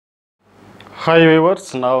Hi viewers,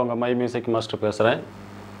 நான் உங்கள் my music master பேசுகிறேன்.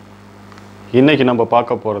 இன்றைக்கி நம்ம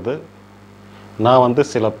பார்க்க போகிறது, நான்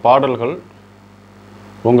சில பாடல்கள்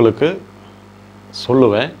உங்களுக்கு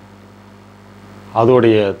சொல்லுவேன்.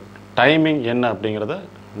 அதோடைய டைமிங் என்ன அப்படிங்கிறத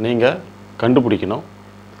நீங்கள் கண்டுபிடிக்கணும்.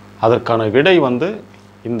 அதற்கான விடை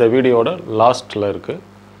இந்த வீடியோட லாஸ்ட்டில் இருக்குது,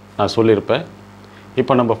 நான் சொல்லியிருப்பேன்.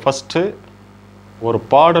 இப்போ நம்ம ஃபஸ்ட்டு ஒரு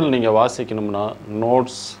பாடல் நீங்கள் வாசிக்கணும்னா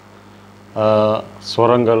நோட்ஸ்,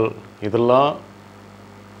 சுரங்கள் இதெல்லாம்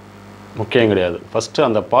முக்கியம் கிடையாது. ஃபஸ்ட்டு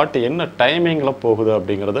அந்த பாட்டு என்ன டைமிங்கில் போகுது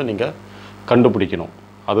அப்படிங்கிறத நீங்கள் கண்டுபிடிக்கணும்.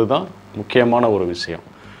 அதுதான் முக்கியமான ஒரு விஷயம்.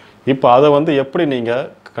 இப்போ அதை எப்படி நீங்கள்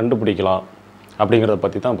கண்டுபிடிக்கலாம் அப்படிங்கிறத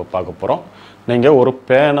பற்றி தான் இப்போ பார்க்க போகிறோம். நீங்கள் ஒரு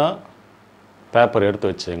பேனா பேப்பர்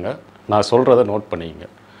எடுத்து வச்சுங்க. நான் சொல்கிறத நோட் பண்ணிக்கங்க.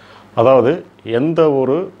 அதாவது எந்த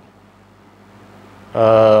ஒரு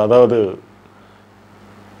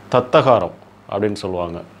தத்தகாரம் அப்படின்னு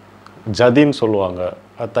சொல்லுவாங்க, ஜதின்னு சொல்லுவாங்க,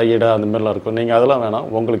 தையிட அந்த மாதிரிலாம் இருக்கும். நீங்கள் அதெல்லாம் வேணாம்,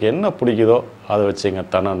 உங்களுக்கு என்ன பிடிக்குதோ அதை வச்சுங்க.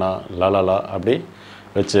 தனனா லலலா அப்படி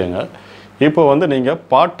வச்சுங்க. இப்போ நீங்கள்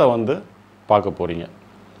பாட்டை பார்க்க போகிறீங்க.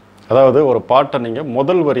 அதாவது ஒரு பாட்டை நீங்கள்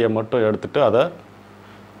முதல் வரியை மட்டும் எடுத்துகிட்டு அதை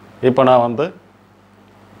இப்போ நான்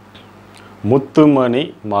முத்துமணி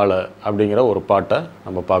மாலை அப்படிங்கிற ஒரு பாட்டை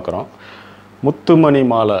நம்ம பார்க்குறோம். முத்துமணி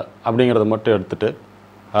மாலை அப்படிங்கிறத மட்டும் எடுத்துகிட்டு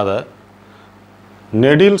அதை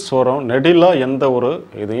நெடில் சுரம், நெடிலாக எந்த ஒரு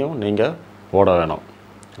இதையும் நீங்கள் போட வேணும்.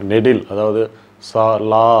 நெடில் அதாவது சா,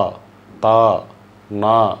 லா, தா,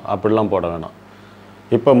 நா அப்படிலாம் போட வேணாம்.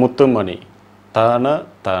 இப்போ முத்துமணி தன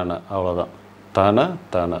தன, அவ்வளோதான். தன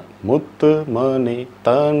தன, முத்துமணி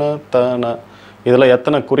தன தன. இதில்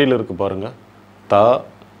எத்தனை குறில் இருக்குது பாருங்கள். தா,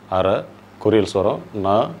 அரை, குறில் சுரம்,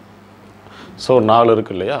 நா. ஸோ 4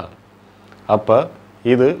 இருக்குது இல்லையா? அப்போ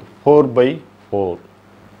இது 4/4.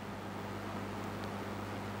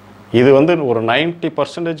 இது ஒரு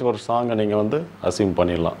 90% ஒரு சாங்கை நீங்கள் அசீவ்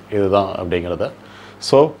பண்ணிடலாம். இதுதான் அப்படிங்கிறத.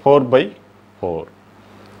 ஸோ 4/4.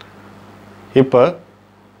 இப்போ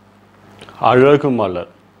அழகு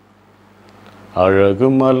மலர், அழகு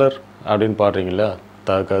மலர் அப்படின்னு பாடுறீங்களா?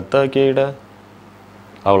 தக தகிட,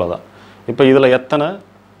 அவ்வளோதான். இப்போ இதில் எத்தனை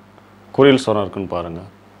குறில் சொரம் இருக்குன்னு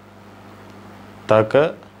பாருங்கள். தக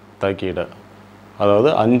தகிட, அதாவது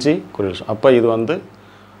 5 குறில். அப்போ இது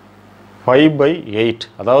 5/8.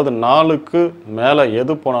 அதாவது 4க்கு மேலே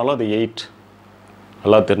எது போனாலும் அது 8.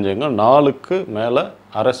 நல்லா தெரிஞ்சுங்க. 4க்கு மேலே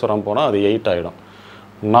அரை சுரம் போனால் அது 8 ஆகிடும்.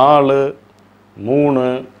 4, 3,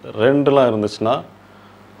 2லாம் இருந்துச்சுன்னா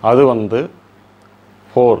அது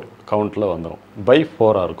 4 கவுண்டில் வந்துடும்.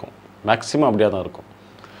 /4 இருக்கும். மேக்ஸிமம் அப்படியே தான் இருக்கும்.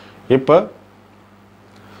 இப்போ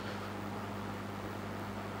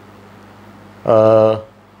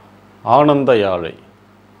ஆனந்த யாழை,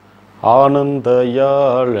 ஆனந்த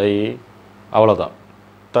யாழை, அவ்வளோதான்.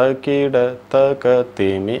 தகிட தக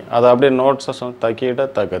தீமி, அதை அப்படியே நோட்ஸை சொன்ன தகிட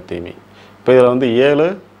தக தீமி. இப்போ இதில் 7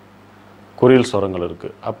 குறில் சுரங்கள்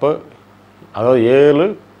இருக்குது. அப்போ அதாவது 7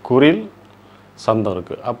 குறில் சந்தம்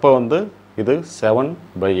இருக்குது. அப்போ இது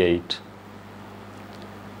 7/8.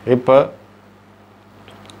 இப்போ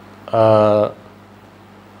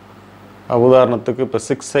உதாரணத்துக்கு இப்போ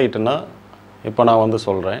 6/8னா இப்போ நான்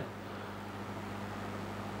சொல்கிறேன்.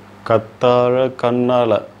 கத்தாழ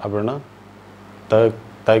கண்ணால அப்படின்னா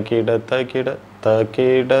தகிட தகிட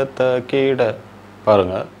தகிட தகிட.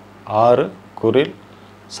 பாருங்கள், 6 குறில்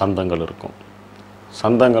சந்தங்கள் இருக்கும்.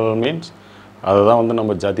 சந்தங்கள் மீன்ஸ் அதுதான்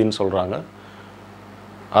நம்ம ஜதின்னு சொல்கிறாங்க.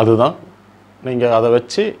 அதுதான் நீங்கள் அதை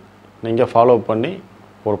வச்சு நீங்கள் ஃபாலோ பண்ணி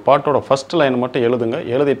ஒரு பாட்டோட ஃபஸ்ட் லைன் மட்டும் எழுதுங்க.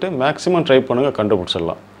 எழுதிட்டு மேக்ஸிமம் ட்ரை பண்ணுங்கள்,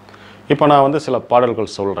 கண்டுபிடிச்சிடலாம். இப்போ நான் சில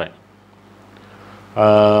பாடல்கள் சொல்கிறேன்.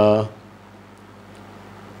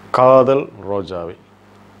 காதல் ரோஜாவே,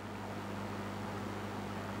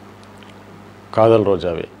 காதல்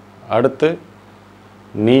ரோஜாவே. அடுத்து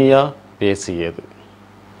நீயா பேசியது,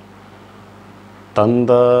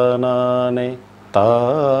 தந்தானே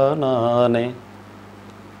தானானே.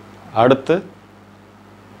 அடுத்து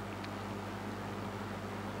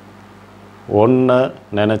ஒன்றை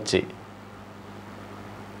நினச்சி,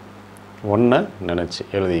 ஒன்றை நினச்சி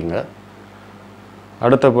எழுதிங்க.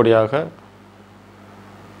 அடுத்தபடியாக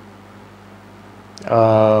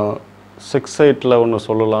 6/8ல் ஒன்று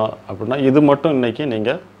சொல்லலாம் அப்படின்னா இது மட்டும் இன்றைக்கி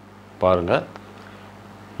நீங்கள் பாருங்கள்.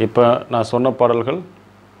 இப்போ நான் சொன்ன பாடல்கள்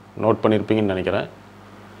நோட் பண்ணியிருப்பீங்கன்னு நினைக்கிறேன்.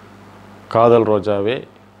 காதல் ரோஜாவே,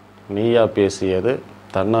 நீயா பேசியது,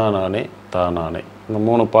 தன்னானே தானானே. இந்த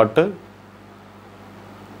 3 பாட்டு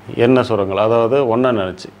என்ன சுரங்கள், அதாவது ஒன்றை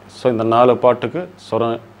நினச்சி. ஸோ இந்த 4 பாட்டுக்கு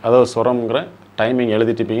சுரம், அதாவது சுரம்ங்கிற டைமிங்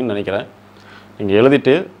எழுதிட்டுப்பீங்கன்னு நினைக்கிறேன். நீங்கள்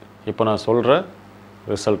எழுதிட்டு இப்போ நான் சொல்கிற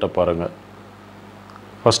ரிசல்ட்டை பாருங்கள்.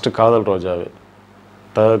 ஃபஸ்ட்டு காதல் ரோஜாவே,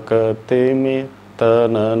 தக தேமி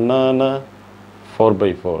தன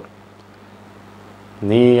 4/4.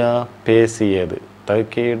 நீயா பேசியது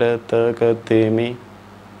தகிட தக தேமி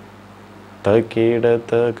தகிட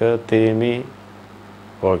தக தேமி.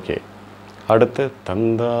 ஓகே, அடுத்து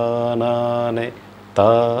தந்தானே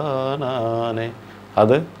தானானே,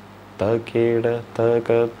 அது தகிட தக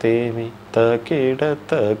தேமி தகிட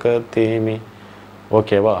தக தேமி.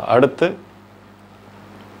 ஓகேவா? அடுத்து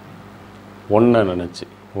ஒன்றை நினச்சி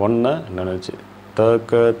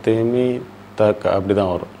தக தேமி தக்க, அப்படி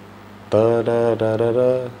தான் வரும். டரரர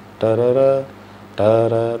டரர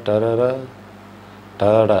டர டரர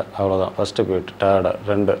டட, அவ்வளோதான். ஃபஸ்ட்டு போயிட்டு டட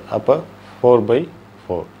 2, அப்போ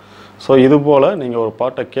 4/4. ஸோ இது போல் நீங்கள் ஒரு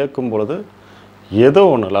பாட்டை கேட்கும் பொழுது ஏதோ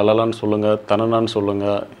ஒன்று லலலான்னு சொல்லுங்கள், தனனான்னு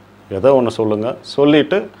சொல்லுங்கள், ஏதோ ஒன்று சொல்லுங்கள்.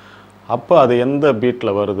 சொல்லிவிட்டு அப்போ அது எந்த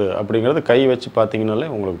பீட்டில் வருது அப்படிங்கிறது கை வச்சு பார்த்தீங்கன்னாலே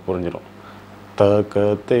உங்களுக்கு புரிஞ்சிடும். தக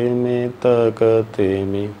தேமி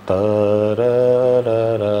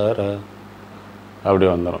தரரர அப்படி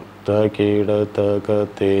வந்துடும். தகிட தக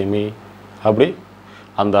தேமி, அப்படி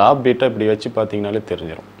அந்த ஆப் பீட்டை இப்படி வச்சு பார்த்தீங்கனாலே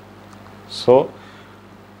தெரிஞ்சிடும். ஸோ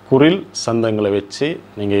குரில் சந்தங்களை வச்சு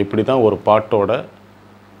நீங்கள் இப்படி தான் ஒரு பாட்டோட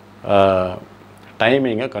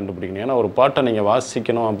டைமிங்கை கண்டுபிடிக்கணும். ஏன்னா ஒரு பாட்டை நீங்கள்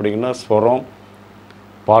வாசிக்கணும் அப்படின்னா ஸ்வரம்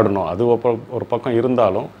பாடணும், அது ஒரு பக்கம்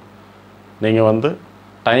இருந்தாலும் நீங்கள்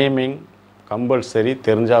டைமிங் கம்பல்சரி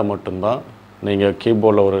தெரிஞ்சால் மட்டும்தான் நீங்கள்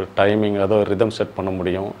கீபோர்டில் ஒரு டைமிங், அதோ ரிதம் செட் பண்ண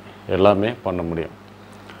முடியும், எல்லாமே பண்ண முடியும்.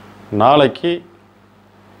 நாளைக்கு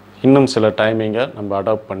இன்னும் சில டைமிங்கை நம்ம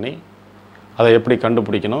அடாப்ட் பண்ணி அதை எப்படி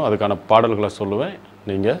கண்டுபிடிக்கணும் அதுக்கான பாடல்களை சொல்லுவேன்.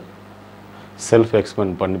 நீங்கள் செல்ஃப்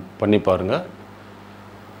எக்ஸ்பெரிமெண்ட் பண்ணி பாருங்கள்.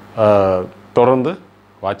 தொடர்ந்து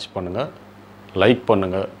வாட்ச் பண்ணுங்கள், லைக்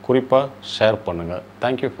பண்ணுங்கள், குறிப்பாக ஷேர் பண்ணுங்கள்.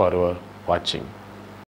 தேங்க்யூ ஃபார் யுவர் வாட்சிங்.